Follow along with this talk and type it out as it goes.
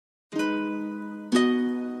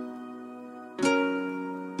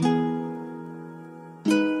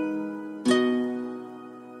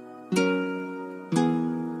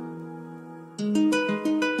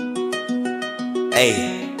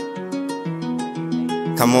Hey,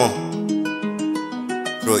 come on.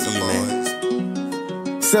 Bro, E,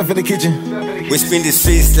 man. Step in the kitchen. We spin the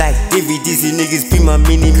streets like DVDs, you niggas be my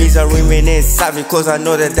mini-me's. I remain savage cause I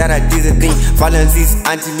know that I did the thing. Violence is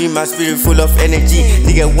anti-me, my spirit full of energy.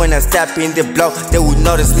 Nigga, when I step in the block, they would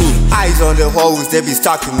notice me. Eyes on the hoes, they be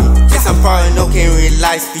stalking me. Yes, I'm paranoid, can't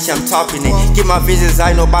realize, bitch, I'm topping it. Get my visions,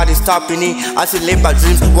 I nobody stopping it. I should live my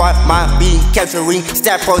dreams, what my being capturing.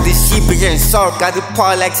 Step on this shit, bitch, and sharp. Got the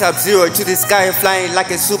power like Sub-Zero to the sky, flying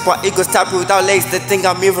like a super eagle. Stop without legs, they think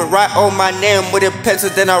I'm even right on my name with a pencil,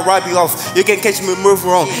 then I rob you off. You can catch me move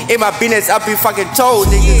wrong. In my business, I be fucking told,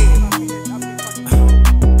 nigga.